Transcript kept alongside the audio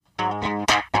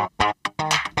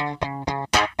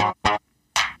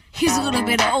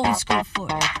bit of old school for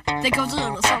it. That goes a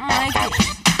little something like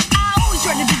this. I always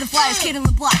tried to be the flyest kid on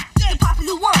the block, the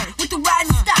popular one with the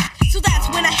rising stock. So that's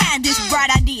when I had this bright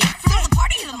idea. From the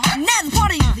party of the month, now the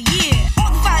party of the year.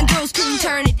 All the fine girls couldn't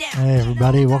turn it down. Hey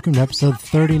everybody, welcome to episode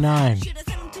 39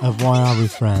 of Why Are We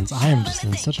Friends? I am just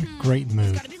in such a great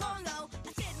mood.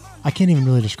 I can't even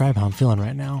really describe how I'm feeling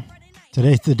right now.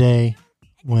 Today's the day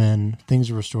when things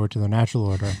are restored to their natural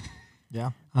order.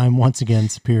 Yeah. I'm once again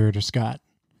superior to Scott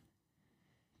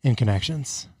in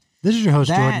connections. This is your host,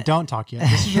 Jordan. Don't talk yet.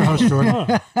 This is your host,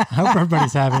 Jordan. I hope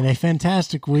everybody's having a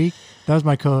fantastic week. That was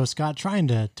my co-host, Scott, trying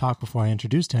to talk before I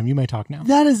introduced him. You may talk now.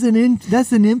 That's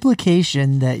an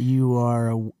implication that you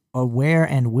are aware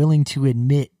and willing to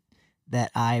admit that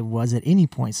I was at any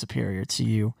point superior to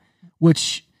you,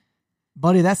 which,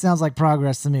 buddy, that sounds like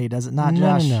progress to me, does it not,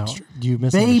 Josh? No. You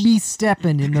Baby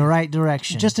stepping in the right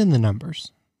direction. Just in the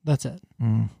numbers. That's it.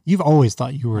 You've always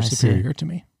thought you were superior to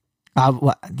me.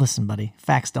 Listen, buddy,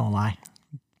 facts don't lie.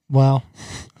 Well,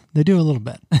 they do a little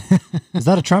bit. Is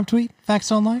that a Trump tweet? Facts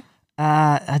don't lie?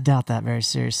 I doubt that very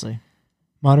seriously.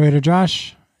 Moderator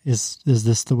Josh, is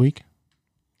this the week?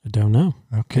 I don't know.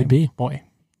 Okay. Could be. Boy,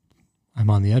 I'm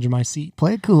on the edge of my seat.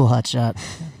 Play it cool, Hotshot.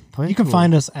 You can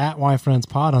find us at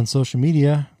YFriendsPod on social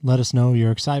media. Let us know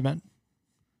your excitement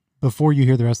before you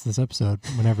hear the rest of this episode.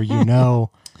 Whenever you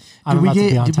know I'm about to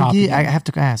be on top of you. I have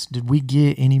to ask, did we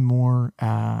get any more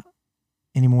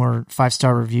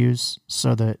 5-star reviews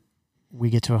so that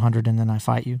we get to 100 and then I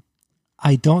fight you?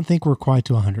 I don't think we're quite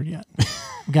to 100 yet.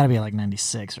 We got to be like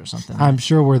 96 or something. I'm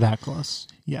sure we're that close.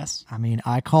 Yes. I mean,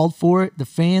 I called for it. The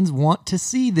fans want to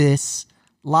see this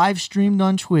live streamed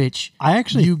on Twitch.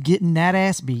 You getting that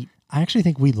ass beat. I actually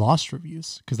think we lost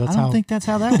reviews because I don't think that's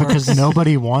how that works. Because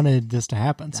nobody wanted this to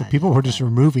happen. So people were just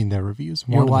removing their reviews.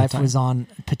 Your wife was on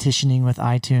petitioning with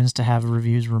iTunes to have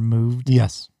reviews removed.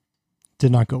 Yes.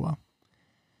 Did not go well.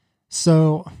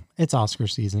 So it's Oscar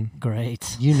season.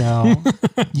 Great. You know,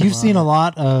 you've seen a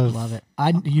lot of... Love it.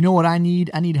 You know what I need?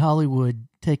 I need Hollywood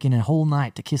taking a whole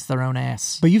night to kiss their own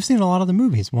ass. But you've seen a lot of the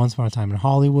movies. Once Upon a Time in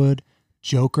Hollywood,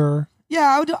 Joker...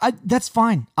 Yeah, that's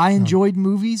fine. I enjoyed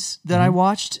movies that I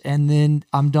watched, and then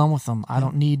I'm done with them. I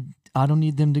don't need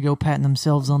them to go patting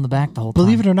themselves on the back the whole time.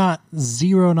 Believe it or not,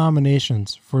 0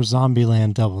 nominations for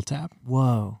Zombieland Double Tap.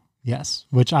 Whoa. Yes,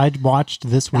 which I watched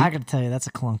this week. I got to tell you, that's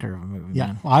a clunker of a movie. Yeah,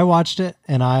 man. I watched it,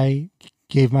 and I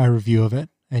gave my review of it,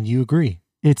 and you agree.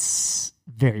 It's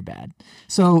very bad.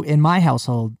 So in my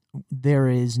household, there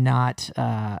is not...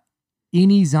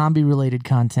 any zombie-related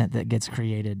content that gets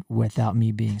created without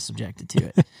me being subjected to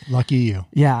it. Lucky you.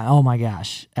 Yeah, oh my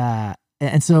gosh.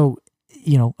 And so,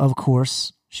 of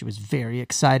course, she was very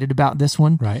excited about this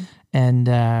one. Right. And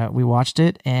we watched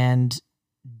it, and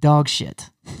dog shit.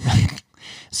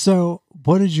 So,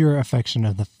 what is your affection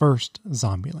of the first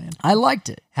Zombieland? I liked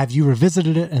it. Have you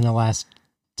revisited it in the last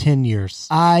 10 years?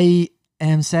 I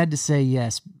am sad to say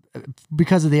yes,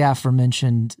 because of the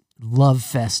aforementioned love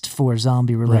fest for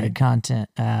zombie related content.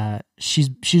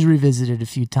 She's revisited a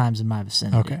few times in my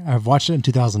vicinity. Okay, I've watched it in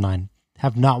 2009.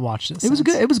 Have not watched it. It was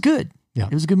good. It was good. Yeah,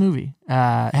 it was a good movie.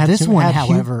 This one,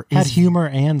 however, had humor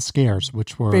and scares,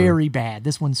 which were very bad.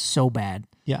 This one's so bad.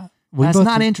 Yeah, that's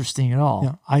not interesting at all.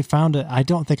 Yeah, I found it. I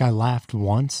don't think I laughed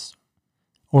once,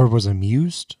 or was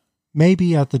amused.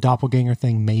 Maybe at the doppelganger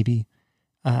thing. Maybe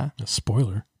a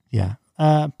spoiler. Yeah,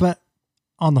 but.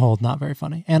 On the whole, not very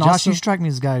funny. And Josh, also, you strike me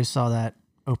as a guy who saw that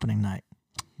opening night.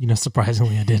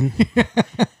 Surprisingly, I didn't.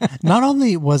 Not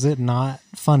only was it not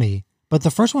funny, but the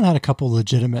first one had a couple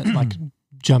legitimate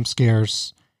jump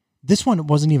scares. This one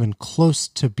wasn't even close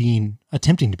to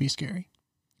attempting to be scary.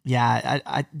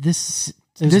 Yeah, this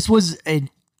was an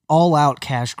all-out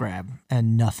cash grab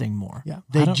and nothing more. Yeah,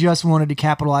 they just wanted to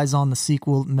capitalize on the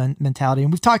sequel mentality,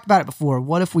 and we've talked about it before.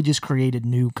 What if we just created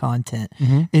new content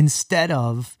instead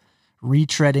of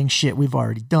retreading shit we've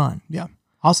already done? Yeah.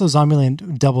 Also,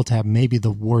 Zombieland Double Tap may be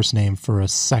the worst name for a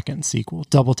second sequel.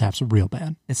 Double Tap's real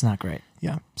bad. It's not great.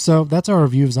 Yeah. So that's our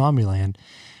review of Zombieland.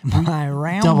 My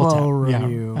Rambo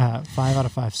review. Yeah, 5 out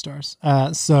of 5 stars.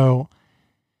 So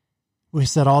we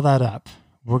set all that up.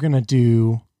 We're going to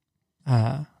do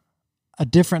a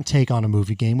different take on a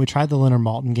movie game. We tried the Leonard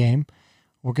Maltin game.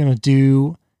 We're going to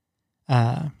do,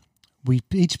 we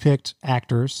each picked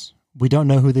actors. We don't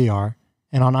know who they are.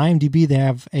 And on IMDb, they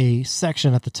have a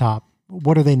section at the top.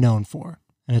 What are they known for?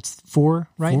 And it's 4,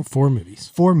 right? 4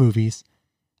 movies. 4 movies.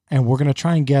 And we're going to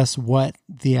try and guess what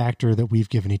the actor that we've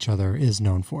given each other is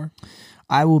known for.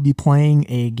 I will be playing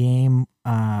a game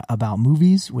about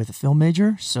movies with a film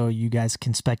major, so you guys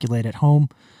can speculate at home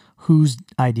whose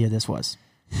idea this was.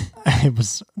 It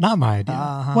was not my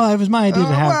idea. Well, it was my idea to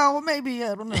have. Well, maybe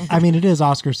I don't know. I mean, it is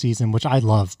Oscar season, which I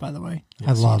love. By the way,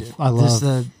 Yes, you do. I This love.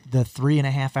 is the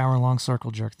 3.5 hour long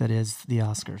circle jerk that is the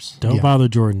Oscars. Don't Yeah. bother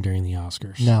Jordan during the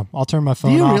Oscars. No, I'll turn my Do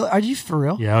phone you off. really? Are you for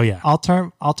real? Yeah, oh yeah. I'll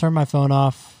turn my phone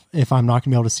off if I'm not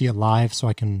gonna be able to see it live, so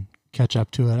I can catch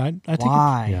up to it. I think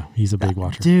Why? Yeah, he's a big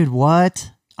watcher. Dude,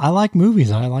 what? I like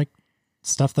movies. I like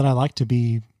stuff that I like to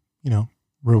be,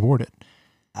 rewarded.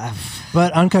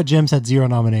 But Uncut Gems had 0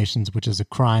 nominations, which is a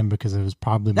crime because it was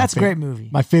probably That's a great movie.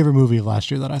 my favorite movie of last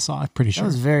year that I saw. I'm pretty That sure.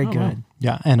 was very Oh, good. wow.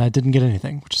 Yeah, and I didn't get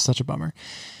anything, which is such a bummer.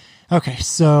 Okay,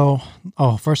 so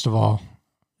first of all,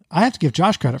 I have to give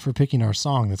Josh credit for picking our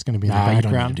song that's going to be in the Nah, you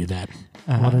don't need background. to do that.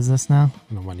 What is this now?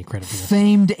 I don't want any credit for this.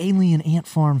 Famed Alien Ant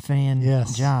Farm fan,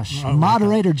 Yes. Josh. Oh,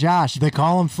 Moderator Josh. They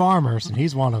call them farmers, and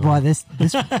he's one of them. Boy,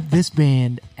 this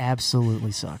band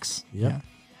absolutely sucks. Yep. Yeah.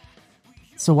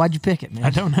 So why'd you pick it, man? I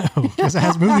don't know. Because it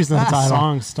has movies in the title.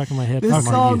 Song stuck in my head This from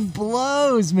my song youth.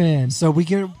 blows, man. So we're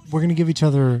going to give each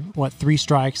other 3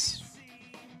 strikes,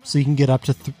 so you can get up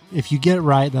to. If you get it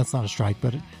right, that's not a strike,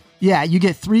 but Yeah, you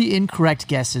get 3 incorrect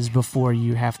guesses before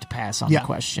you have to pass on Yeah. the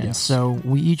question. Yes. So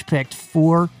we each picked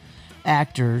 4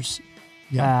 actors.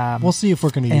 yeah, we'll see if we're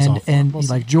going to use all And 4. and We'll see.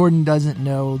 like Jordan doesn't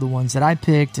know the ones that I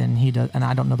picked, and he does, and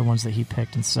I don't know the ones that he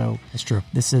picked, and so That's true.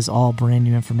 this is all brand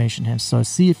new information to him. So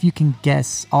see if you can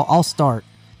guess. I'll start.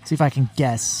 See if I can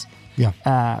guess Yeah,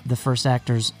 the first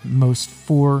actor's most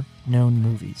 4 known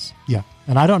movies. yeah,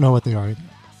 and I don't know what they are either.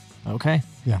 Okay.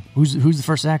 Yeah. Who's the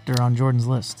first actor on Jordan's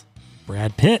list?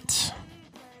 Brad Pitt.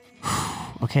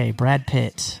 Okay, Brad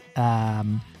Pitt.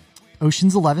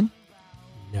 Ocean's 11.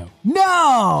 No.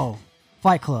 No.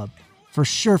 Fight Club. For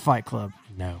sure, Fight Club.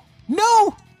 No.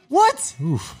 No. What?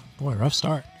 Oof, boy, rough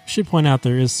start. Should point out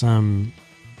there is some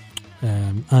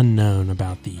unknown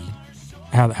about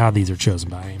how these are chosen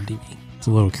by IMDb. It's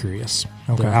a little curious.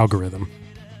 Okay. The algorithm.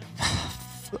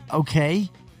 Okay.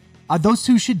 Those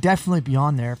 2 should definitely be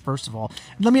on there, first of all.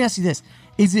 Let me ask you this.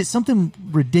 Is it something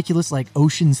ridiculous like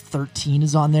Ocean's 13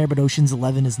 is on there, but Ocean's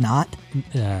 11 is not?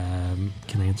 Can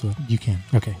I answer that? You can.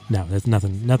 Okay. No, that's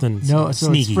nothing. Nothing. No, so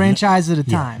sneaky. it's franchise at a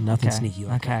Yeah, time. nothing Okay. sneaky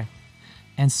like okay.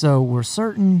 And so we're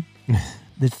certain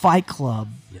that Fight Club,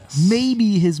 Yes.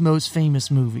 maybe his most famous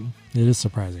movie, It is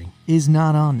surprising. is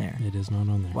not on there. It is not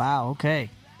on there. Wow, okay.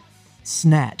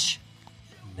 Snatch.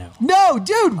 No. No,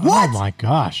 dude, what? Oh my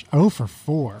gosh, 0 for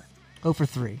 4. 0 for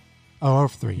 3. Oh, 0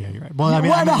 for 3. Yeah, you're right. Well, I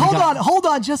mean, Wait, you hold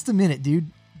on just a minute, dude.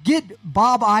 Get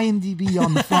Bob IMDb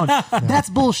on the phone. That's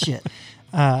bullshit.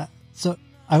 So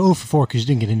I 0 for 4 because you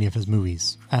didn't get any of his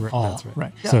movies at all. that's right.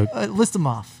 Right. So, List them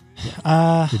off.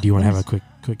 do you want to have a quick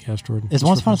guess, Jordan? Is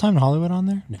Once Upon a Time in Hollywood on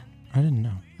there? No. I didn't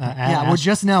know. Yeah, we're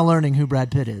just now learning who Brad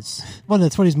Pitt is. Well,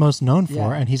 that's what he's most known for,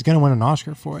 Yeah. and he's going to win an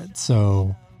Oscar for it.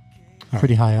 So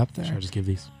pretty high up there. Should I just give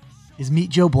these? Is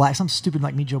Meet Joe Black something stupid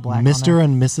like Meet Joe Black? on Mr. there?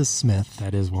 and Mrs. Smith.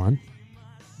 That is one.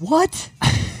 What?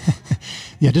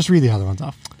 Yeah, just read the other ones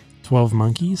off. 12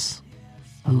 Monkeys.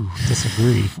 Ooh,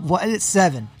 disagree. What? It's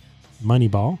 7.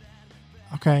 Moneyball.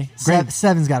 Okay, great.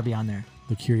 7's got to be on there.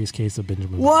 The Curious Case of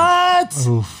Benjamin. Button. What?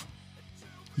 Oof.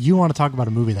 You want to talk about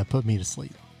a movie that put me to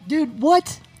sleep? Dude,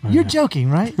 what? You're joking,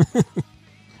 right? It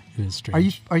is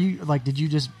strange. Are you like, did you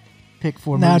just pick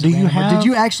 4 Now, movies do at you random, or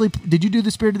have- did you do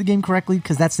the Spirit of the Game correctly?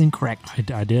 Because that's incorrect.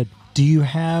 I did. Do you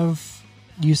have?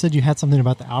 You said you had something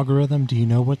about the algorithm. Do you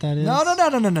know what that is? No.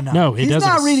 No, it He's doesn't.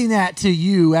 not reading that to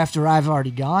you after I've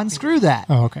already gone. Screw that.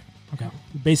 Oh, okay. Okay.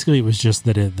 Basically, it was just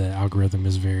that the algorithm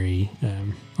is very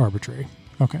arbitrary.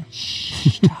 Okay.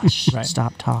 Josh, Right.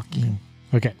 stop talking.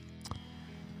 Okay.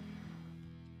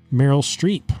 Meryl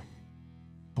Streep.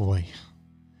 Boy,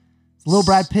 Little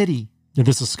Brad Pitty. And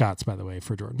this is Scott's, by the way,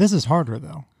 for Jordan. this is harder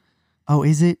though. Oh,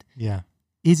 is it? Yeah.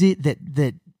 Is it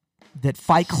that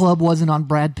Fight Club wasn't on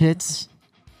Brad Pitt's?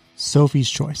 Sophie's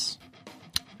Choice.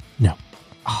 No.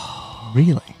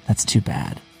 Really? That's too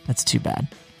bad. That's too bad.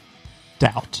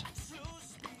 Doubt.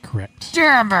 Correct.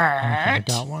 Damn Okay, I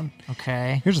got one.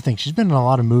 Okay. Here's the thing. She's been in a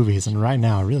lot of movies, and right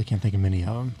now I really can't think of many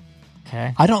of them.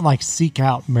 Okay. I don't seek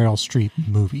out Meryl Streep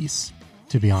movies,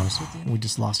 to be honest with you. We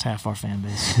just lost half our fan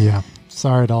base. Yeah.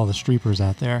 Sorry to all the Streepers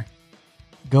out there.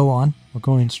 Go on. We're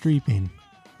going streeping.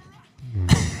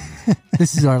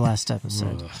 This is our last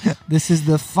episode. This is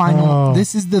the final. Oh.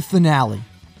 This is the finale.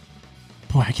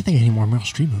 Boy, I can't think of any more Meryl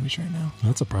Streep movies right now.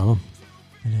 That's a problem.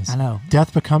 It is. I know.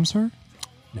 Death Becomes Her?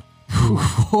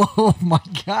 Oh my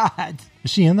God.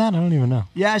 Is she in that? I don't even know.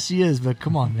 Yeah, she is, but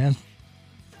come on, man.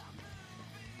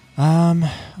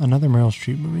 Another Meryl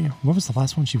Streep movie. What was the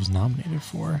last one she was nominated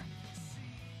for?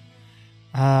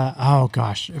 Oh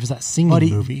gosh, it was that singing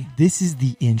Buddy, movie. this is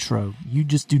the intro. You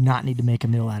just do not need to make a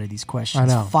meal out of these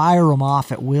questions. I know. Fire them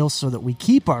off at will so that we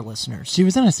keep our listeners. She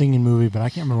was in a singing movie, but I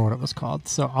can't remember what it was called.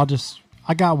 So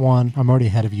I got one. I'm already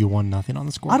ahead of you, 1-0 on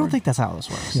the score. I don't think that's how this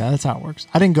works. Yeah, that's how it works.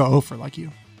 I didn't go over like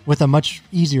you, with a much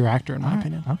easier actor, in my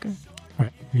opinion. Okay. All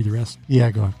right, read the rest. Yeah,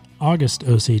 go on. August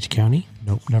Osage County.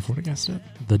 Nope, never would have guessed it.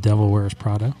 The Devil Wears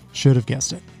Prada. Should have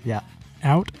guessed it. Yeah.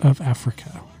 Out of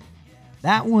Africa.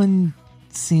 That one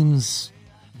seems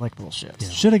like bullshit.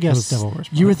 Should have guessed That was- Devil Wears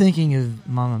Prada. You were thinking of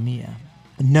Mamma Mia.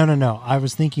 No. I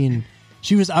was thinking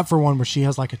she was up for one where she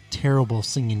has like a terrible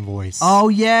singing voice. Oh,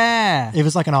 yeah. It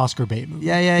was like an Oscar bait movie.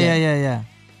 Yeah.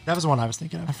 That was the one I was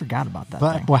thinking I of. forgot about that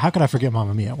But thing. boy, how could I forget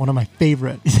Mamma Mia? One of my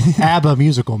favorite ABBA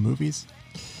musical movies.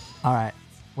 All right.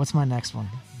 What's my next one?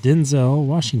 Denzel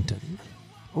Washington.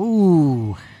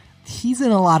 Ooh. He's in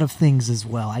a lot of things as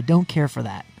well. I don't care for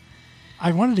that.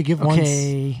 I wanted to give one.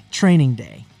 Okay. Training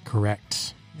Day.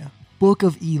 Correct. Yeah. Book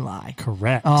of Eli.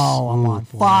 Correct. Oh, I'm Ooh, on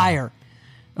boy. fire.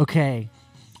 Okay.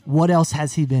 What else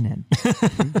has he been in?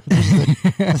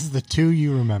 This is the two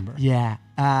you remember. Yeah.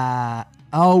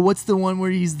 What's the one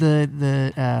where he's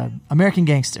the American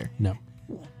Gangster? No.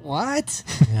 What?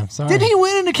 Yeah, I'm sorry. Did he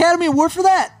win an Academy Award for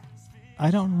that? I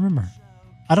don't remember.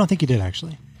 I don't think he did,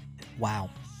 actually.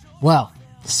 Wow. Well,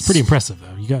 It's pretty impressive,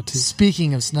 though. You got two.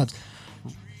 speaking of snubs,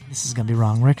 this is going to be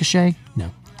wrong. Ricochet?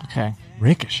 No. Okay.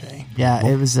 Ricochet. Yeah,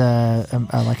 it was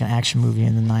like an action movie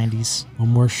in the 90s. One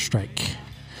more strike.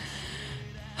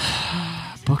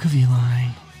 Book of Eli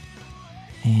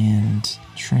and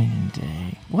Training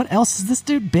Day. What else has this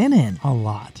dude been in? A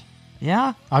lot.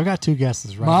 Yeah? I've got two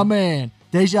guesses, right? My man.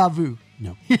 Deja Vu.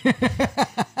 No.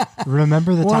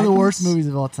 Remember the One Titans? of the worst movies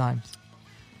of all time.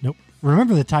 Nope.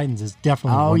 Remember the Titans is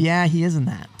definitely Oh, one. yeah, he is in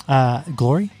that.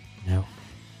 Glory? No.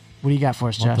 What do you got for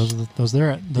us, Well, Josh? those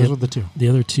were the two. The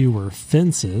other two were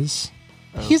Fences.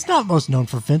 He's not most known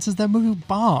for Fences. That movie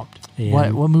bombed.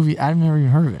 And, What movie? I've never even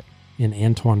heard of it. and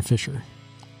Antoine Fisher.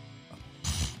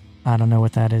 I don't know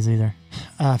what that is either.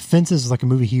 Fences is like a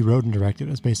movie he wrote and directed.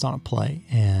 It was based on a play,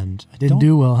 and I Didn't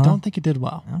do well, huh? Don't think it did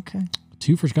well. Okay.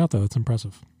 2 for Scott, though. That's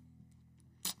impressive.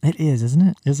 It is, isn't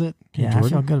it? Is it? Yeah, I Jordan?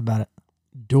 feel good about it.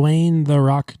 Dwayne The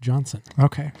Rock Johnson.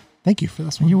 Okay. Thank you for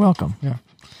this one. You're welcome. Yeah.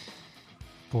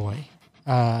 Boy.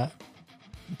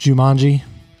 Jumanji.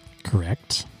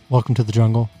 Correct. Welcome to the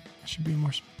Jungle. I should be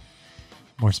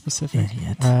more specific.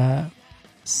 Idiot.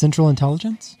 Central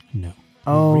Intelligence. No.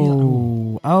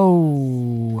 Oh.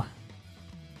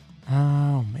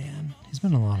 Oh man, he's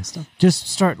been in a lot of stuff. Just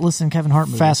start listening to Kevin Hart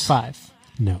movies. Fast Five.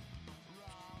 No.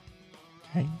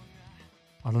 Okay.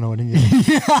 I don't know what any of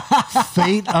the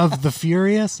Fate of the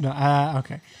Furious. No.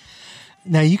 Okay.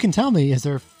 Now you can tell me: is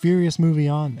there a Furious movie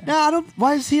on there? No, I don't.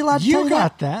 Why is he allowed to You tell you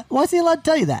got that? that. Why is he allowed to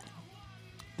tell you that?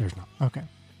 There's not. Okay.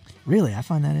 Really, I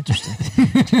find that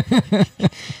interesting.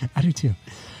 I do too.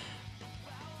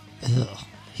 Ugh.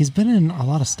 He's been in a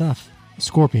lot of stuff.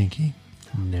 Scorpion King.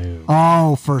 No.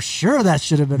 Oh, for sure that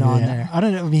should have been on Yeah. there. I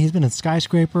don't know. I mean, he's been in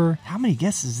Skyscraper. How many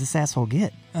guesses does this asshole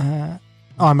get? Oh,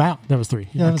 I'm out. That was 3.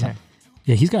 Yeah, that was Okay. out.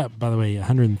 Yeah, he's got, by the way,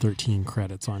 113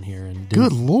 credits on here. And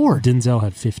Good Lord. Denzel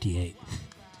had 58.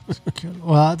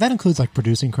 Well, that includes like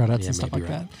producing credits Yeah, and stuff like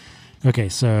maybe right. that. Okay,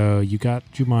 so you got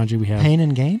Jumanji. We have Pain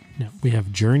and Gain. no, we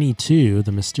have Journey to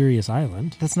the Mysterious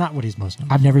Island. That's not what he's most known.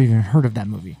 I've never even heard of that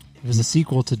movie. It was a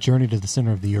sequel to Journey to the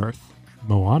Center of the Earth.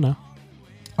 Moana.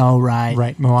 Oh, right.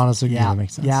 Right, Moana's Yeah. that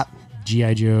makes sense. Yeah.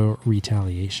 G.I. Joe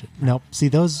Retaliation. Nope. See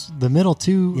those the middle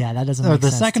two. Yeah, that doesn't Or make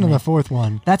the sense second to and me. the fourth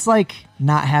one. That's like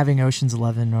not having Ocean's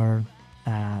 11 or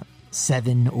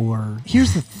 7 or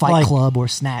Here's the Fight like, Club or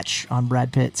Snatch on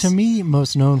Brad Pitt's. To me,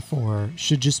 most known for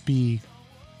should just be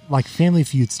like Family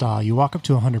Feud style. You walk up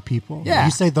to 100 people. Yeah.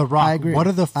 You say The Rock. I agree. What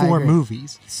are the I 4 agree.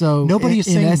 movies? So Nobody is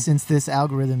in saying- essence, this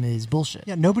algorithm is bullshit.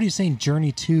 Yeah, nobody's saying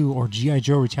Journey 2 or G.I.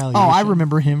 Joe Retaliation. Oh, I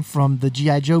remember him from the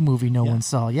G.I. Joe movie no Yeah. one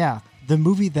saw. Yeah. the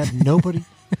movie that nobody.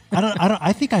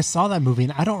 I think I saw that movie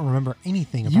and I don't remember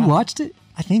anything about You it. watched it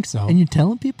I think so. and you're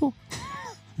telling people?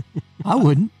 I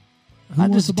wouldn't. Who I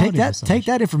was just the take body that massage? take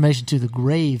that information to the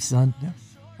grave, son. Yeah.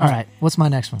 All right. What's my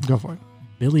next one? Go for it.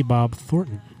 Billy Bob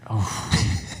Thornton.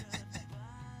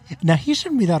 Now he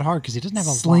shouldn't be that hard because he doesn't have a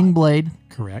Sling lot. Blade.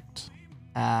 Correct.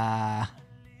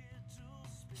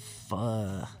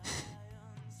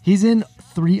 He's in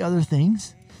 3 other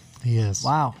things. He is.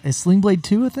 Wow. Is Sling Blade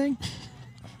 2 a thing?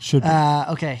 Should be.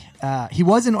 Okay. He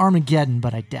was in Armageddon,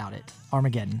 but I doubt it.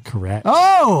 Armageddon. Correct.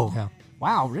 Oh! Yeah.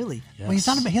 Wow, really? Yes.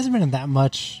 Well, he hasn't been in that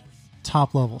much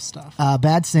top level stuff.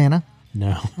 Bad Santa.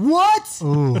 No. What?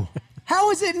 Ooh,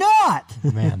 How is it not?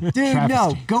 man. Dude,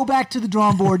 no. Go back to the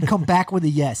drawing board and come back with a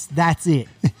yes. That's it.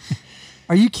 All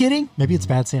Are you kidding? Maybe it's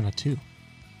Bad Santa 2.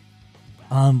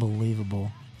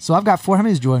 Unbelievable. So I've got 4. How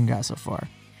many has Jordan got so far?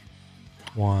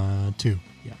 1, 2.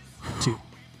 Yeah. 2.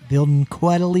 Building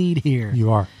quite a lead here.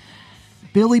 You are.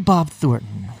 Billy Bob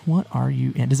Thornton, what are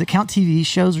you in? Does it count TV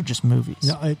shows or just movies?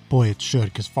 No, boy, it should,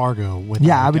 because Fargo. Without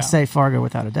Yeah, a I would doubt. say Fargo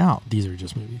without a doubt. These are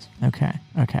just movies. Okay.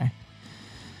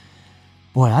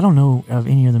 Boy, I don't know of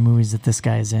any of the movies that this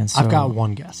guy is in. So, I've got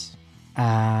one guess.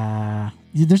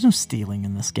 there's no stealing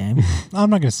in this game. I'm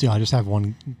not going to steal. I just have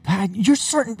one. You're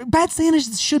certain Bad Santa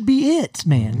should be it,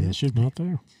 man. It should be. Not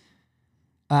there.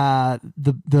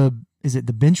 The is it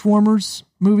the Benchwarmers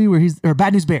movie where or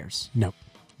Bad News Bears? No.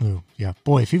 Ooh, yeah.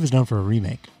 Boy, if he was known for a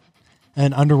remake,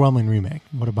 an underwhelming remake,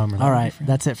 what a bummer. that All would be right, for him.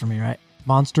 that's it for me, right?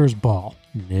 Monsters Ball.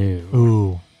 No.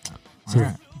 Ooh. So All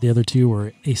right. the other two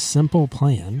were A Simple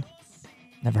Plan.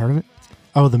 Never heard of it.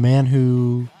 Oh, the man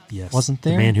who Yes. wasn't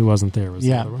there? The Man Who Wasn't There was the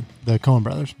yeah, other one. the Coen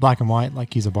brothers, black and white,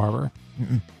 like he's a barber.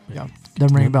 Yeah,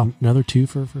 Doesn't ring a bell. Another 2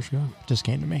 for first go. just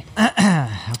came to me.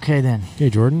 Okay, then. Okay,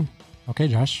 Jordan. Okay,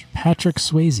 Josh. Patrick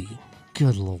Swayze.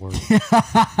 Good Lord.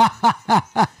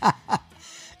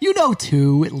 You know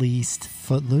 2 at least.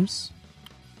 Footloose.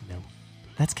 No.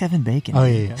 That's Kevin Bacon. Oh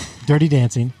yeah. Dirty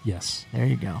Dancing. Yes. There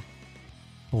you go.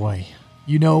 Boy.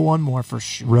 You know one more for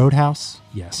sure. Roadhouse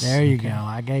Yes. There you go.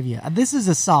 I gave you. This is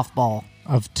a softball.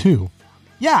 of 2.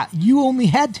 Yeah, you only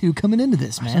had 2 coming into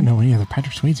this, I man. don't know any other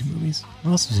Patrick Swayze movies.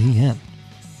 What else was he in?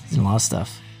 He's in a lot of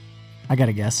stuff. I got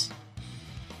to guess.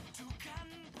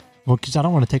 Well, because I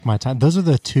don't want to take my time. Those are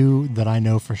the 2 that I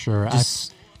know for sure.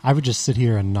 I would just sit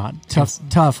here and not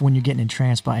Tough when you're getting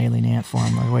entranced by alien ant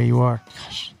form the way you are.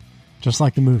 Gosh, just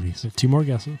like the movies. So 2 more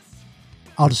guesses.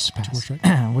 I'll just 2 more pass. strikes.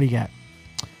 What do you got?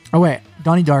 Oh, wait.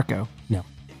 Donnie Darko. No.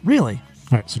 Really?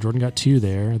 All right, so Jordan got 2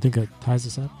 there. I think that ties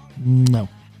us up. No.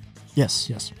 Yes.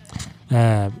 Yes.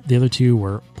 The other 2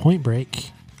 were Point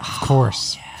Break Of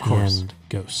course. Of course. and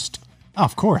Ghost.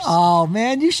 Of course. Oh,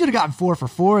 man. You should have gotten 4 for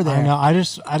 4 there. I know.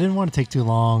 I didn't want to take too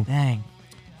long. Dang.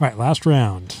 All right, last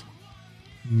round.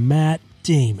 Matt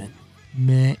Damon.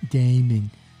 Matt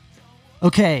Damon.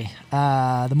 Okay.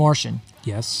 The Martian.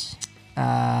 Yes.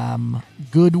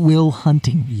 Good Will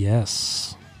Hunting.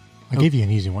 Yes. I gave you an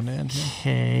easy one to end. here.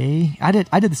 Okay. I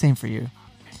did the same for you.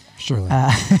 Surely.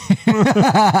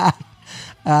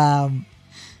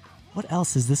 What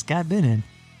else has this guy been in?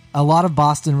 A lot of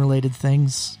Boston related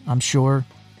things, I'm sure.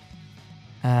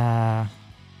 Dang,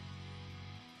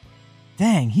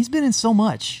 he's been in so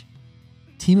much.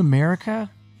 Team America?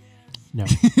 No.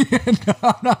 No,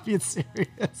 I'm not being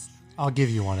serious. I'll give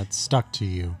you one. It's stuck to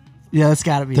you. Yeah, that's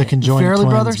got to be The it. Conjoined Fairly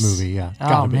Twins Brothers movie, yeah. Oh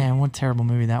Gotta be. man, what a terrible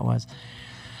movie that was.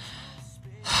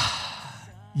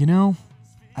 You know,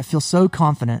 I feel so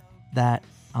confident that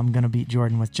I'm gonna beat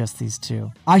Jordan with just these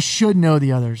 2. I should know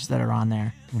the others that are on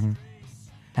there, and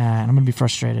I'm gonna be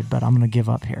frustrated, but I'm gonna give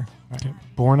up here. Okay.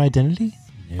 Born Identity?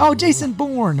 Oh, Jason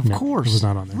Bourne, of No, course. it was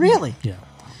not on there. Really? Yeah.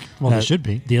 Well, Uh, they should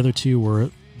be. The other 2 were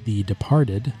The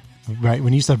Departed Right.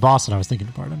 When you said Boston, I was thinking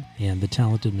Departed. and The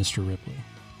Talented Mr. Ripley.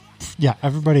 Yeah,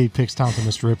 everybody picks Talented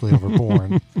Mr. Ripley over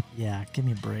Born. Yeah, give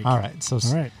me a break. All right. So,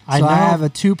 All right. I So know, I have a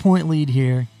 2-point lead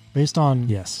here. based on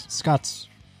Yes. Scott's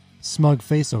smug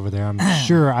face over there, I'm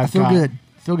sure I I've feel got good.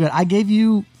 Feel good. I gave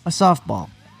you a softball.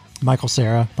 Michael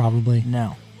Cera, probably.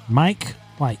 No. Mike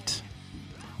White.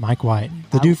 Mike White.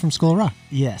 The dude from School of Rock.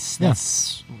 Yes, Yeah.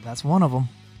 that's one of them.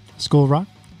 School of Rock?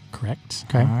 Correct.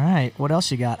 Okay. All right. What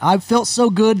else you got? I felt so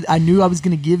good. I knew I was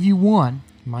going to give you one,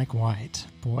 Mike White.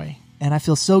 Boy. and I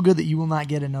feel so good that you will not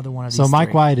get another one of these. So Mike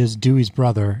 3. White is Dewey's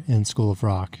brother in School of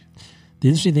Rock. The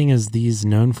interesting thing is these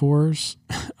known fors,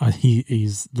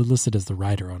 he's listed as the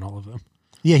writer on all of them.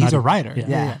 Yeah, he's Not a a- writer.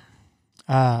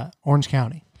 yeah. Orange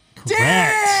County. Correct.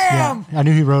 Yeah, I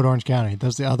knew he wrote Orange County.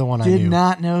 That's the other one I Did knew.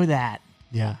 not know that.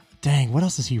 Yeah. Dang, what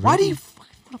else has he written? Why do you?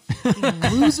 What a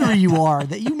fucking loser you are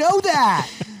that you know that.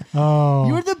 Oh,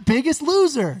 You're the biggest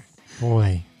loser.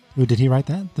 boy. Ooh, did he write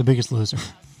that? The Biggest Loser.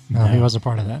 No, he wasn't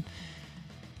part of that.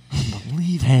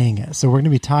 Unbelievable. Dang it. So we're going to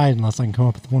be tied unless I can come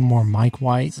up with one more Mike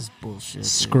White This is bullshit. dude.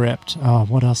 script. Oh,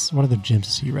 what else? What other gems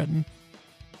has he written?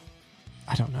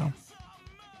 I don't know.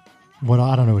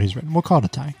 I don't know what he's written. We'll call it a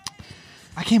tie.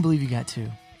 I can't believe you got 2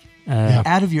 Yeah.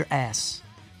 out of your ass.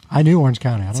 I knew Orange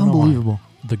County. I It's don't know why. unbelievable.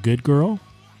 The Good Girl.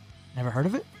 Never heard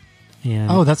of it.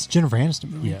 And Oh, that's Jennifer Aniston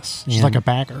movie. yes. She's and like a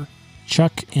backer.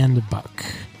 Chuck and Buck.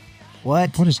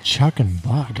 What? What is Chuck and I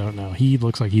Buck? don't know. He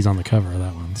looks like he's on the cover of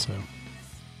that one. So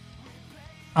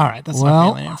All right, that's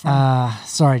Well, not Alien Farm.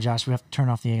 sorry, Josh. We have to turn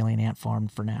off the alien ant farm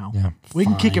for now. Yeah, We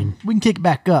can kick it. fine. We can kick it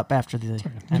back up after the. You after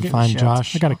can the find show.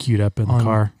 Josh I got it queued up in the on,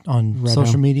 car. on Redo.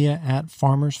 social media at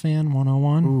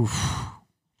FarmersFan101. Oof.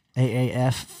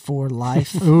 AAF for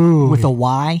life Ooh. with a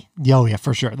Y. Yo, yeah,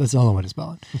 for sure. That's the only way to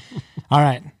spell it. All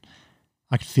right.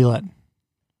 I can feel it.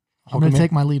 I'm going to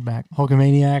take my lead back.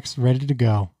 Hulkamaniacs ready to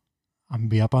go. I'm going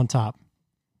to be up on top.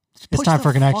 It's time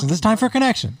for connections. It's time for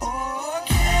connection.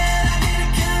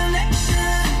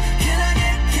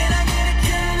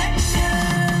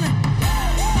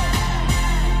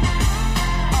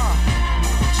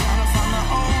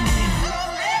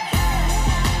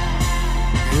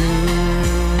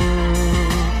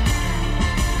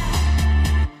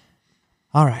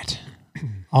 All right.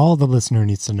 All the listener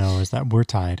needs to know is that we're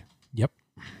tied, Yep.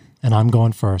 and I'm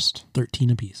going first. 13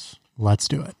 apiece. Let's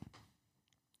do it.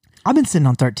 I've been sitting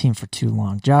on 13 for too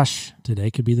long. Josh, Today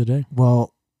could be the day.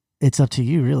 well, it's up to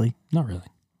you, really. Not really.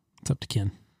 It's up to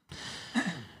Ken.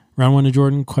 Round one to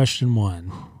Jordan. Question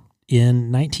 1.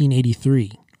 In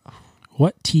 1983,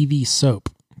 what TV soap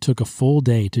took a full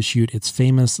day to shoot its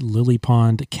famous Lily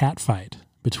Pond catfight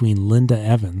between Linda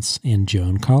Evans and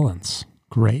Joan Collins?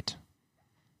 Great.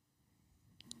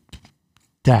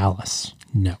 Dallas.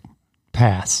 No.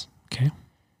 Pass. Okay.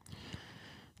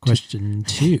 Question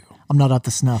 2. I'm not up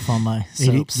to snuff on my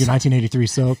soaps. Your 1983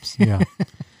 soaps? Yeah.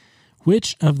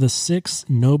 Which of the 6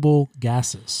 noble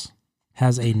gases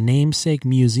has a namesake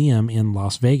museum in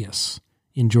Las Vegas,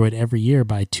 enjoyed every year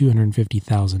by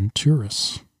 250,000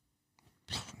 tourists?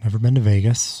 Never been to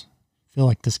Vegas. Feel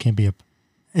like this can't be a...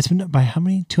 It's been by how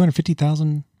many?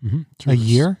 250,000 a Tourists.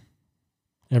 year?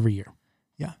 Every year.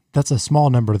 Yeah. That's a small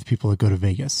number of the people that go to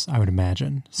Vegas, I would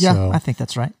imagine. Yeah, So, I think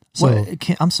that's right. So-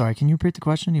 I'm sorry, can you repeat the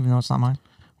question, even though it's not mine?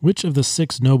 Which of the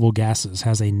 6 noble gases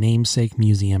has a namesake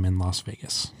museum in Las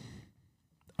Vegas?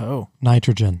 Oh.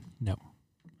 nitrogen, No.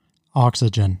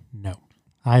 oxygen, No.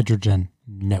 hydrogen.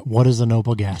 No. What is a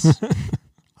noble gas?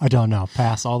 I don't know.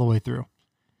 Pass all the way through.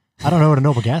 I don't know what a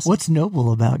noble gas is. What's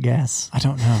noble about gas? I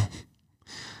don't know.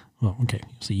 Well, okay.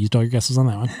 So you used all your guesses on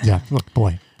that one. Yeah. Look,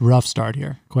 boy, rough start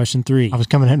here. Question 3. I was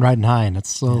coming in riding high and it's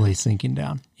slowly sinking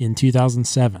down. In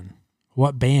 2007,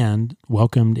 what band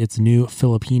welcomed its new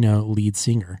Filipino lead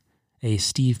singer, a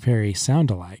Steve Perry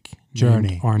sound-alike? Journey.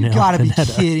 named Arnel You gotta be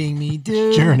Pineda? kidding me,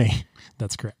 dude. Journey.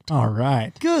 That's correct. All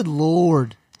right. Good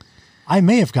Lord. I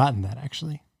may have gotten that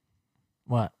actually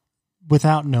What?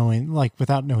 without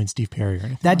knowing Steve Perry or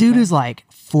anything. That dude is like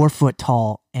 4 foot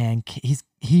tall and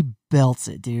he belts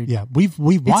it, dude. Yeah, we've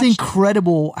It's watched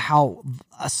incredible how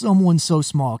someone so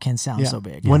small can sound yeah. so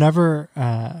big. Whenever,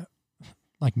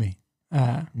 like me,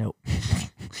 Nope.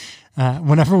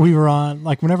 whenever we were on,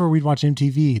 like whenever we'd watch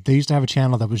MTV, they used to have a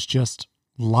channel that was just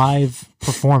live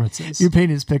performances. You're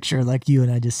painting this picture like you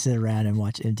and I just sit around and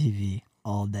watch MTV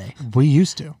all day. We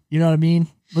used to. You know what I mean?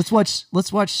 Let's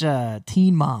watch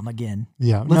Teen Mom again.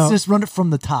 Yeah. Let's just run it from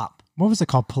the top. What was it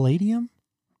called? Palladium?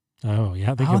 Oh,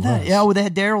 yeah. I think How it that? was. Yeah, well, they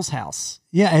had Daryl's house.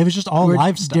 Yeah, it was just all Where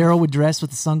live stuff. Daryl would dress with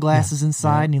the sunglasses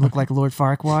inside, and he looked like Lord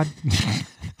Farquaad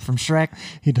from Shrek.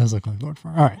 He does look like Lord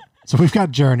Farr. All right. So we've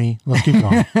got Journey. Let's keep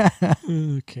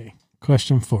going. Okay.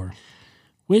 Question 4.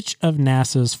 Which of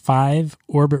NASA's 5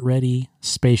 orbit-ready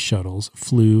space shuttles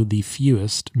flew the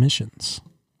fewest missions?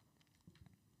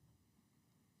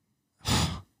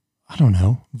 I don't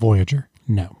know. Voyager.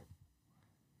 No.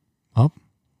 Oh,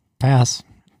 pass.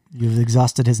 You've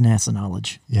exhausted his NASA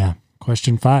knowledge. Yeah.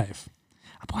 Question 5.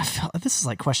 Boy, this is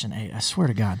like question 8. I swear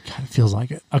to God. It feels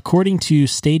like it. According to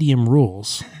stadium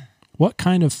rules, what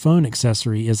kind of phone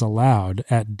accessory is allowed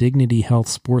at Dignity Health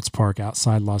Sports Park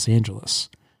outside Los Angeles,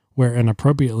 where an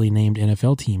appropriately named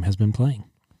NFL team has been playing?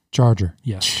 Charger.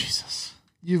 Yes. Jesus.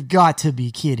 You've got to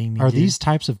be kidding me. Are dude. these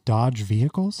types of Dodge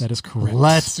vehicles? That is correct.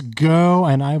 Let's go.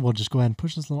 And I will just go ahead and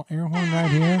push this little air horn right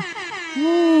here.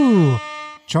 Woo!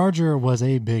 Charger was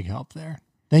a big help there.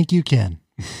 Thank you, Ken.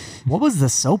 What was the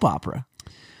soap opera?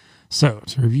 So,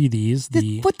 to review these,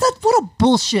 What a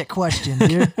bullshit question,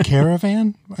 dude.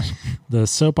 Caravan? the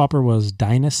soap opera was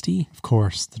Dynasty. Of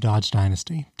course, the Dodge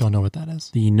Dynasty. Don't know what that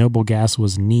is. The noble gas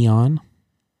was Neon.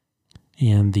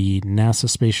 And the NASA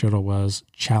space shuttle was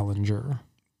Challenger.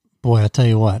 Boy, I tell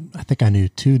you what, I think I knew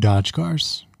 2 Dodge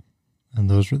cars, and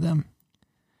those were them.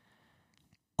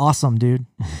 Awesome, dude.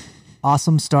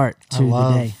 Awesome start to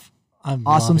the day. I'm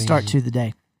Awesome loving start to the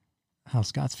day. how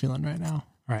Scott's feeling right now.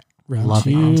 All right. Round Love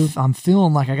it. 2. I'm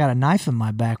feeling like I got a knife in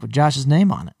my back with Josh's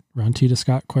name on it. Round 2 to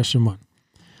Scott. Question 1.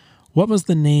 What was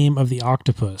the name of the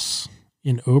octopus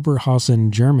in Oberhausen,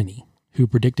 Germany, who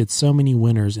predicted so many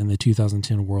winners in the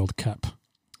 2010 World Cup?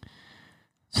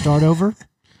 Start over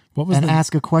What was and the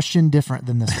ask a question different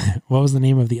than this one. What was the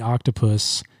name of the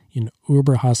octopus in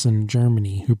Oberhausen,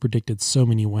 Germany, who predicted so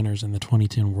many winners in the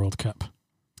 2010 World Cup?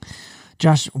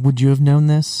 Josh, would you have known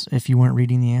this if you weren't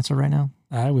reading the answer right now?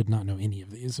 I would not know any of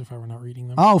these if I were not reading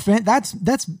them. Oh,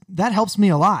 that helps me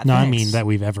a lot. No, Thanks. I mean that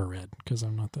we've ever read, because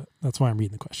I'm not that. That's why I'm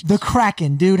reading the questions. The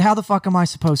Kraken, dude. How the fuck am I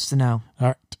supposed to know? All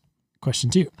right. Question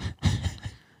 2.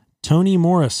 Toni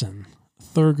Morrison,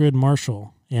 Thurgood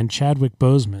Marshall, and Chadwick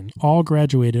Boseman all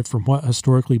graduated from what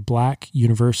historically black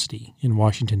university in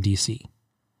Washington, D.C.?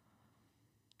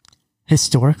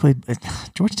 Historically,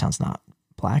 Georgetown's not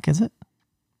black, is it?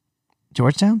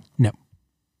 Georgetown? No.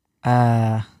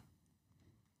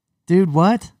 Dude,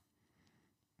 what?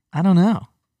 I don't know.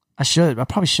 I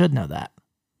probably should know that.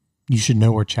 You should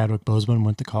know where Chadwick Boseman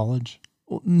went to college.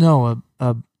 Well, no,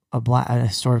 a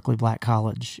historically black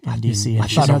college in DC. I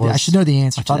should know the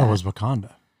answer. I thought to that. it was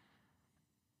Wakanda.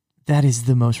 That is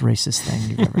the most racist thing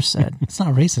you've ever said. It's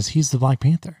not racist. He's the Black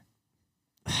Panther.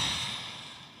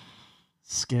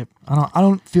 Skip. I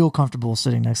don't feel comfortable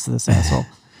sitting next to this asshole.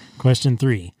 Question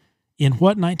 3. In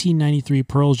what 1993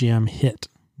 Pearl Jam hit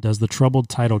does the troubled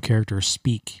title character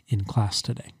speak in class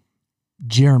today?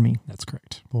 Jeremy. That's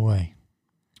correct. Boy.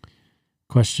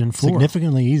 Question 4.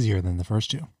 Significantly easier than the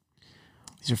first two.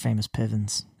 These are famous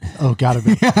Pivens. Oh, gotta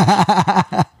be.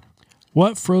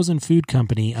 What frozen food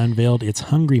company unveiled its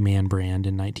Hungry Man brand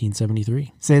in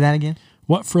 1973? Say that again.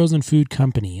 What frozen food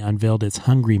company unveiled its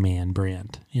Hungry Man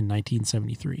brand in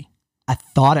 1973? I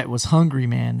thought it was Hungry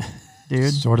Man,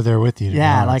 dude. Sort of there with you. to be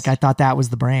Yeah, honest. like I thought that was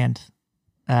the brand.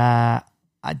 Come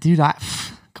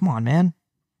on, man.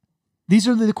 These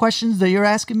are the questions that you're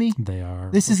asking me? They are.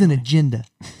 This is an agenda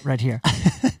right here.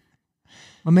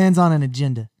 My man's on an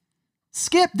agenda.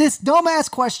 Skip this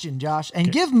dumbass question, Josh,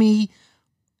 and give me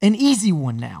an easy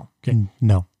one now. Okay.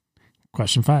 No.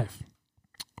 Question 5.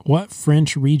 What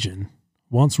French region,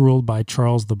 once ruled by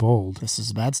Charles the Bold, This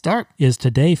is a bad start. is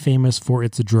today famous for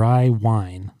its dry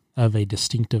wine of a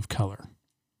distinctive color?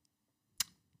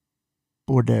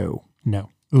 Bordeaux. No.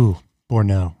 Ooh,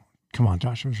 Bordeaux. Come on,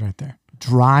 Josh. It was right there.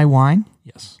 Dry wine.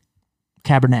 Yes.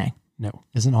 Cabernet. No.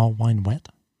 Isn't all wine wet?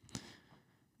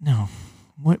 No.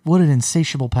 What an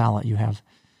insatiable palate you have.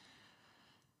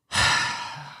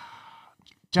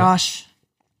 Josh,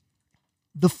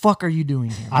 the fuck are you doing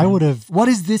here? I would have. What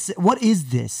is this? What is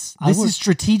this? I This would- is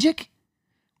strategic.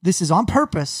 This is on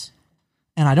purpose,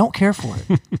 and I don't care for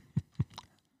it.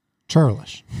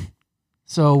 Churlish.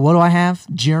 So what do I have?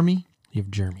 Jeremy? You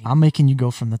have Jeremy. I'm making you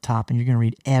go from the top, and you're going to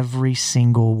read every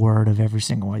single word of every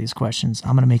single one of these questions.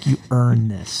 I'm going to make you earn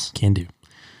this. Can do.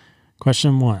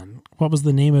 Question 1. What was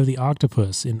the name of the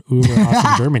octopus in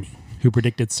Oberhausen, Germany, who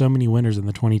predicted so many winners in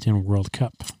the 2010 World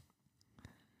Cup?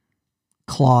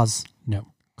 Claws. No.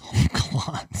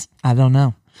 Claws. I don't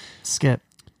know. Skip.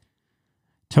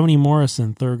 Toni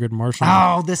Morrison, Thurgood Marshall,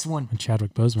 Oh, this one. and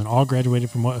Chadwick Boseman all graduated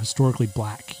from what historically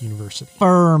black university?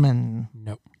 Furman.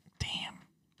 No. Damn.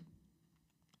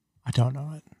 I don't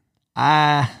know it.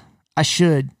 I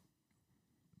should.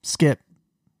 Skip.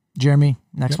 Jeremy,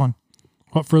 next Yep. one.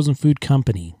 What frozen food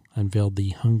company unveiled the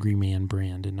Hungry Man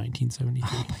brand in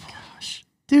 1973? Gosh.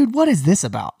 Dude, what is this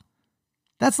about?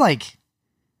 That's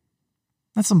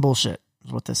some bullshit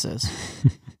is what this is.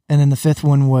 And then the fifth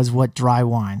one was what? Dry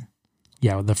wine.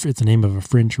 Yeah, it's the name of a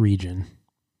French region.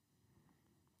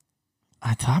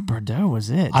 I thought Bordeaux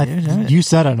was it, dude. You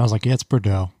said it, and I was like, yeah, it's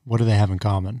Bordeaux. What do they have in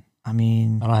common? I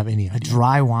mean, I don't have any a idea.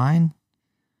 dry wine?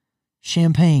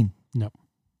 Champagne. No.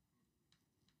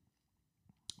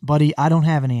 Buddy, I don't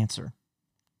have an answer.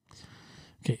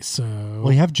 Okay, so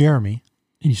Well, you have Jeremy.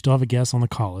 and you still have a guess on the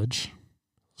college,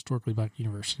 historically black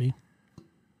university.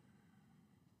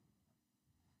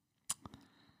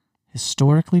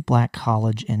 Historically black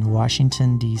college in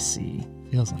Washington, D.C.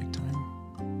 Feels like time.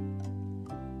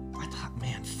 I thought,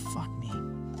 man, fuck me.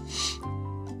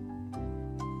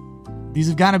 These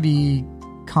have got to be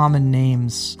common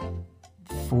names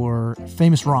for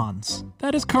famous Rons.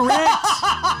 That is correct.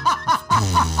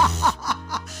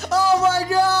 Oh my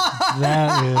God!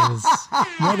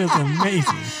 That is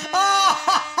amazing.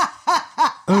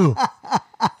 ooh,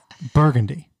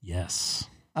 Burgundy. Yes.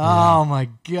 Oh my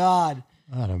God!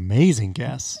 An amazing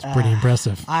guess. Pretty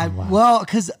impressive. Well,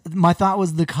 because my thought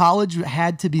was the college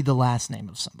had to be the last name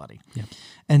of somebody. Yep.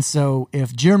 And so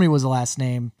if Jeremy was the last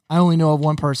name, I only know of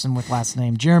one person with last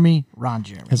name Jeremy, Ron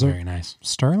Jeremy. Is there Very nice.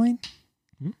 Sterling?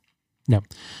 No.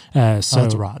 Oh, So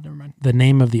it's Rod. Never mind. the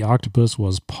name of the octopus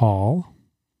was Paul.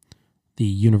 The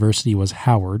university was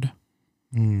Howard.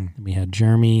 Mm, Then we had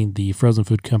Jeremy. The frozen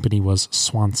food company was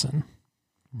Swanson.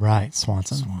 right,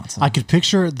 Swanson. Swanson. I could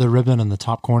picture the ribbon in the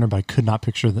top corner, but I could not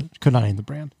name the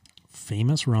brand.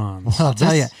 Famous Rons. Well, I'll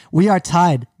tell you, we are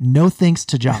tied. No thanks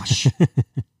to Josh.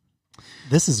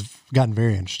 This has gotten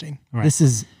very interesting. Right. This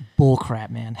is bull crap,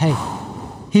 man. Hey,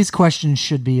 His question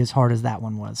should be as hard as that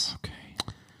one was. Okay.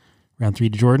 Round 3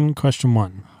 to Jordan. Question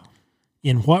 1.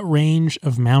 In what range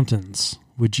of mountains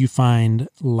would you find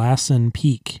Lassen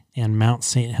Peak and Mount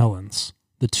St. Helens,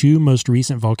 the two most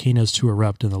recent volcanoes to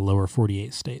erupt in the lower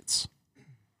 48 states?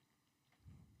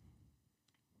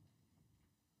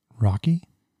 Rocky?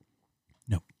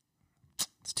 Nope.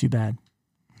 It's too bad.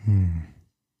 I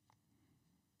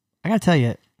got to tell you,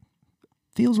 it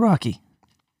feels rocky,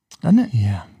 doesn't it?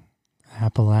 Yeah.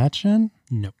 Appalachian?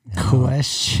 Nope.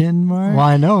 Question mark? Well,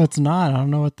 I know it's not. I don't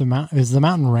know what the mountain is. The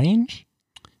mountain range?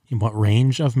 In what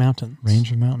range of mountains?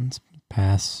 Range of mountains.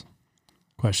 Pass.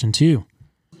 Question 2.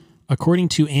 According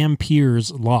to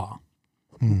Ampere's law,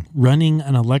 running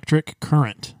an electric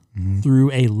current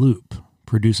through a loop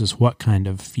produces what kind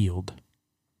of field?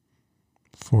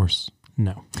 Force.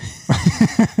 No.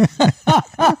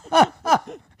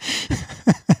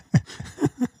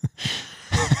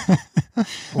 A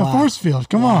force field.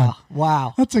 Come on.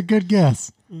 Wow. That's a good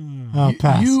guess.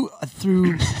 Pass. You,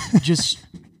 through just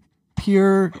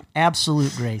pure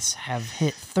absolute grace, have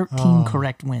hit 13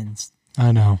 correct wins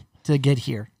I know. to get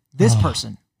here. This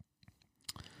person.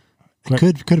 It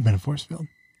could have been a force field.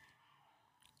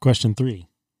 Question 3.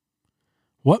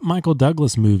 What Michael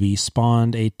Douglas movie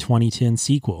spawned a 2010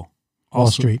 sequel? Wall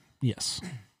Street. Yes.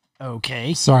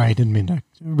 Okay. Sorry, I didn't mean to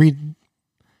read.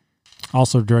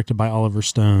 Also directed by Oliver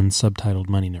Stone, subtitled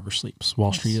Money Never Sleeps.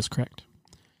 Wall Street is correct.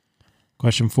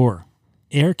 Question 4.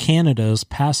 Air Canada's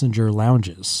passenger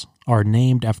lounges are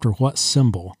named after what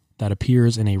symbol that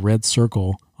appears in a red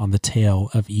circle on the tail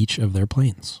of each of their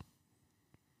planes?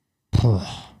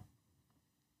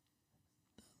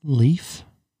 Leaf?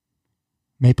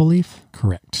 Maple leaf?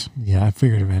 Correct. Yeah, I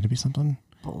figured it had to be something.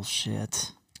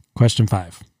 Bullshit. Question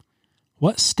 5.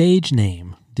 What stage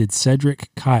name did Cedric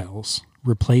Kyles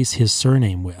replace his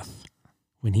surname with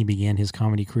when he began his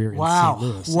comedy career in Wow. St.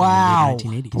 Louis Wow. in the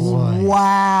mid-1980s? Boy.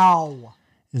 Wow.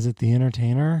 Is it The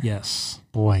Entertainer? Yes.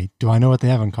 Boy, do I know what they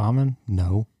have in common?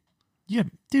 No. Yeah,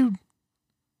 dude.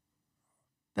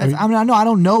 That's, I mean, I know I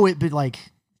don't know it, but like,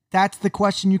 that's the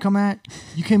question you come at.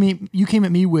 You came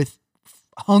at me with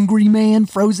Hungry Man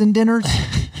frozen dinners.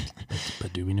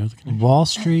 But do we know the connection? Wall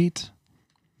Street,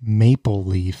 Maple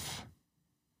Leaf,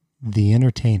 The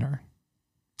Entertainer.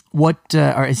 What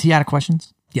is he out of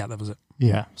questions? Yeah, that was it.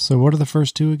 Yeah. So what are the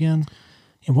first two again?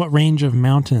 In what range of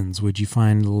mountains would you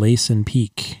find Lassen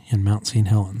Peak and Mount St.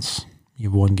 Helens? You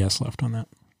have one guess left on that.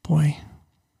 Boy.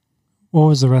 What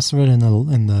was the rest of it in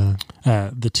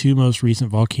The two most recent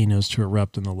volcanoes to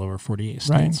erupt in the lower 48 states.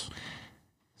 Right.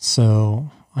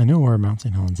 So I know where Mount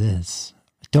St. Helens is.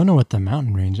 I don't know what the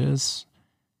mountain range is.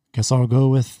 Guess I'll go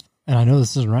with, and I know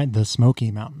this isn't right, the Smoky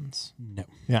Mountains. No.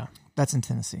 Yeah. That's in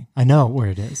Tennessee. I know where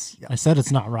it is. Yeah. I said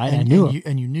it's not right. And, I knew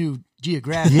and it. you knew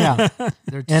geographically. Yeah.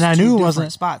 They're And I two knew it different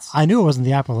wasn't spots. I knew it wasn't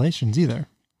the Appalachians either.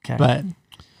 Okay. But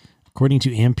According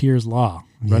to Ampere's law,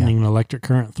 running an electric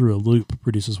current through a loop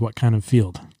produces what kind of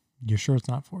field? you're sure it's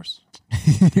not force?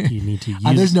 You need to use.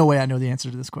 there's no way I know the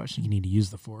answer to this question. You need to use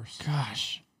the force.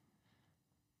 Gosh.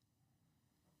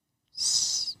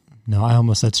 No, I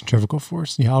almost said centrifugal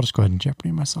force. Yeah, I'll just go ahead and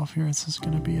Jeopardy myself here. This is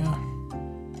going to be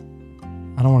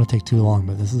I don't want to take too long,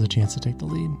 but this is a chance to take the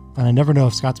lead. And I never know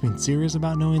if Scott's being serious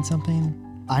about knowing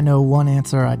something. I know one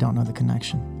answer. I don't know the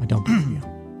connection. I don't believe you.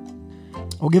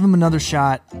 We'll give him another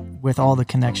shot with all the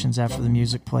connections after the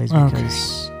music plays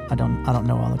because I don't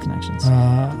know all the connections.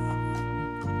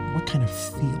 What kind of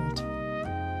field?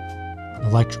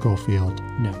 Electrical field.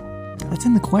 No. That's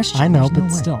in the question. I know, There's no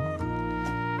but way. still.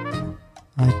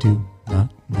 I do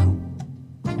not know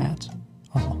at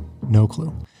all. No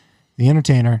clue. The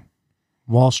Entertainer,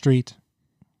 Wall Street,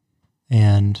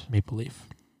 and Maple Leaf.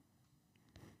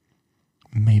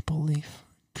 Maple Leaf.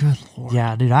 Good Lord.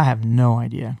 Yeah, dude, I have no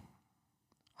idea.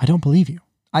 I don't believe you.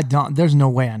 I don't. There's no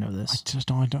way I know I this. just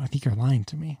don't. I think you're lying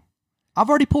to me. I've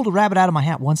already pulled a rabbit out of my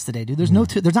hat once today, dude. There's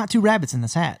there's not two rabbits in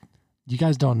this hat. You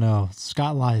guys don't know.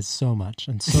 Scott lies so much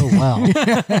and so well.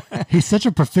 He's such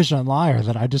a proficient liar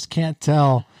that I just can't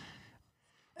tell.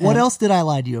 What And else did I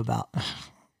lie to you about?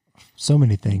 So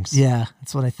many things. Yeah,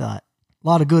 that's what I thought. A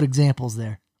lot of good examples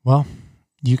there. Well,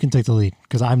 you can take the lead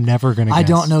because I'm never going to guess. I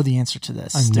don't know the answer to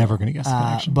this. I'm still. never going to guess the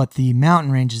connection. But the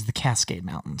mountain range is the Cascade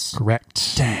Mountains.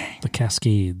 Correct. Dang. The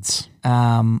Cascades.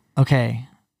 Okay.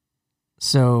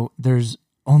 So there's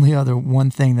only other one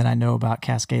thing that I know about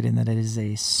Cascade, and that it is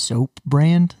a soap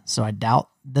brand. So I doubt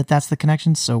that that's the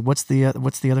connection. So what's the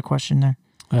other question there?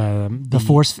 The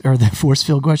force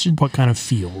field question. What kind of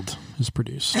field is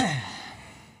produced?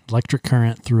 Electric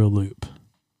current through a loop.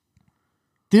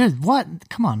 Dude, what?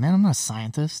 Come on, man. I'm not a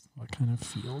scientist. What kind of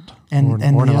field? And Or an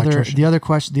the other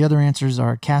question, the other answers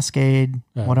are Cascade.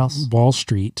 What else? Wall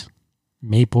Street,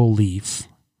 Maple Leaf,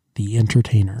 The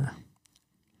Entertainer.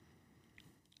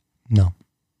 No.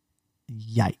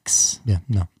 Yikes. Yeah,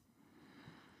 no.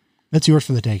 That's yours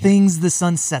for the taking. Things the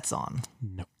sun sets on.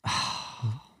 No.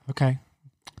 Okay.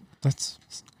 That's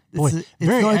boy,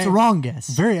 It's a wrong guess.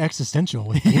 very existential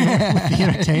with the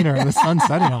entertainer and the sun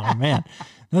setting on him. Man,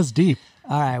 that's deep.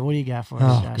 All right, what do you got for us,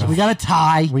 Oh, Josh? gosh. We got a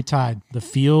tie. We tied. The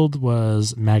field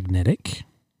was magnetic.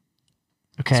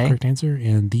 That's the Okay. correct answer.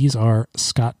 And these are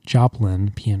Scott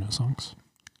Joplin piano songs.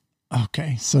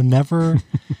 Okay, so never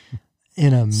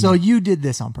in a So you did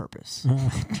this on purpose.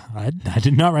 I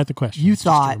did not write the question. You just to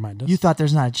thought remind us.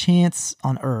 there's not a chance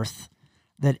on Earth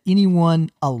that anyone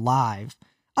alive.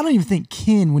 I don't even think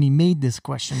Ken, when he made this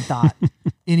question, thought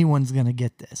anyone's gonna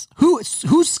get this.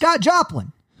 Who's Scott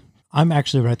Joplin? I'm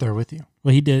actually right there with you.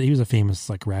 Well, he did. He was a famous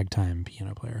like ragtime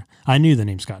piano player. I knew the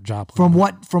name Scott Joplin.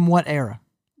 From what era?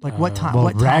 Like what time? Well,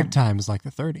 what time? ragtime is like the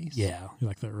 30s. Yeah,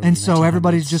 like the early And so 1900s.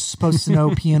 everybody's just supposed to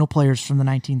know piano players from the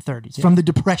 1930s, from the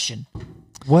Depression.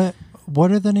 What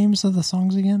are the names of the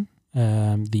songs again?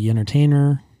 The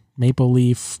Entertainer, Maple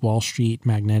Leaf, Wall Street,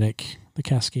 Magnetic, The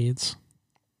Cascades.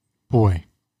 Boy,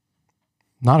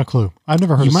 not a clue. I've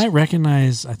never heard You of might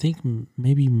recognize, I think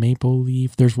maybe Maple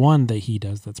Leaf. There's one that he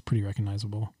does that's pretty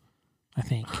recognizable, I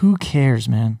think. Who cares,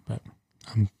 man?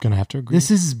 I'm going to have to agree. This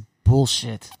is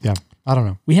bullshit. Yeah, I don't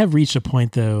know. We have reached a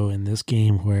point, though, in this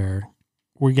game where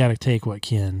we got to take what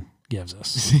Ken gives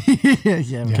us.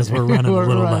 yeah, Because we're running a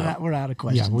little low. We're out of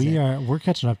questions. Yeah, we're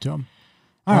catching up to them.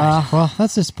 All right. Well,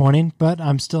 that's disappointing, but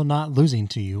I'm still not losing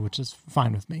to you, which is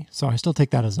fine with me. So I still take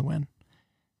that as a win.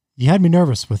 You had me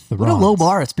nervous with the What a Rollins. low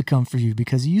bar it's become for you,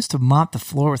 because you used to mop the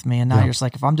floor with me, and now Yeah. you're just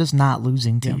like, if I'm just not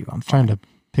losing to you, I'm trying fine. to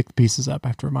pick the pieces up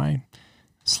after my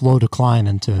slow decline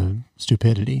into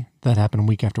stupidity that happened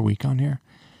week after week on here.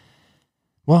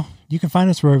 Well, you can find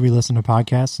us wherever you listen to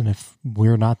podcasts, and if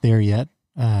we're not there yet,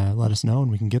 let us know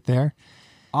and we can get there.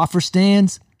 Offer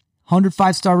stands, 100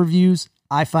 5-star reviews.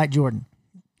 I Fight Jordan.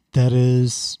 That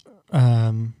is,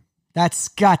 That's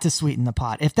got to sweeten the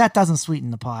pot. If that doesn't sweeten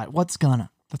the pot, what's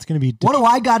gonna? that's going to be. What do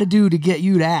I got to do to get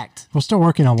you to act? We're still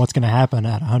working on what's going to happen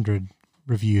at 100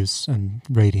 reviews and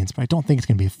ratings, but I don't think it's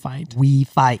going to be a fight. We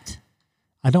fight.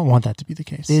 I don't want that to be the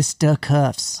case.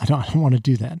 Fisticuffs. I don't want to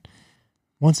do that.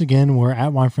 Once again, we're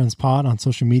at Wine Friends Pod on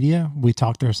social media. We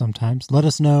talk there sometimes. Let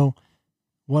us know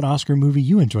what Oscar movie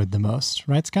you enjoyed the most.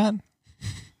 Right, Scott?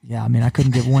 Yeah, I mean, I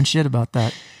couldn't give one shit about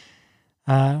that.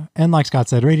 And like Scott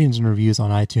said, ratings and reviews on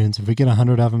iTunes. If we get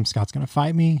 100 of them, Scott's going to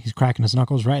fight me. He's cracking his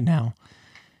knuckles right now.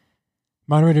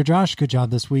 Moderator Josh, good job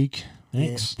this week.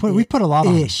 Thanks. We put a lot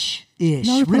on. Ish. No, we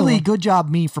put a Really lot- good job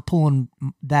me for pulling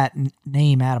that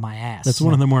name out of my ass. That's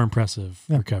one of the more impressive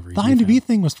recoveries. The we've IMDb had.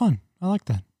 thing was fun. I like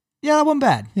that. Yeah, that wasn't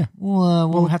bad. Yeah.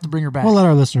 We'll have to bring her back. We'll let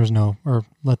our listeners know, or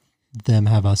let them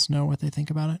have us know what they think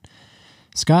about it.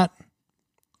 Scott,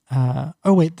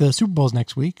 the Super Bowl's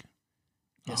next week.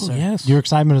 yes, Oh, sir. yes. Your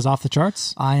excitement is off the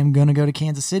charts. I am going to go to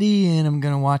Kansas City, and I'm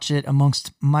going to watch it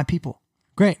amongst my people.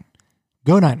 Great.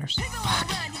 Go Niners. Fuck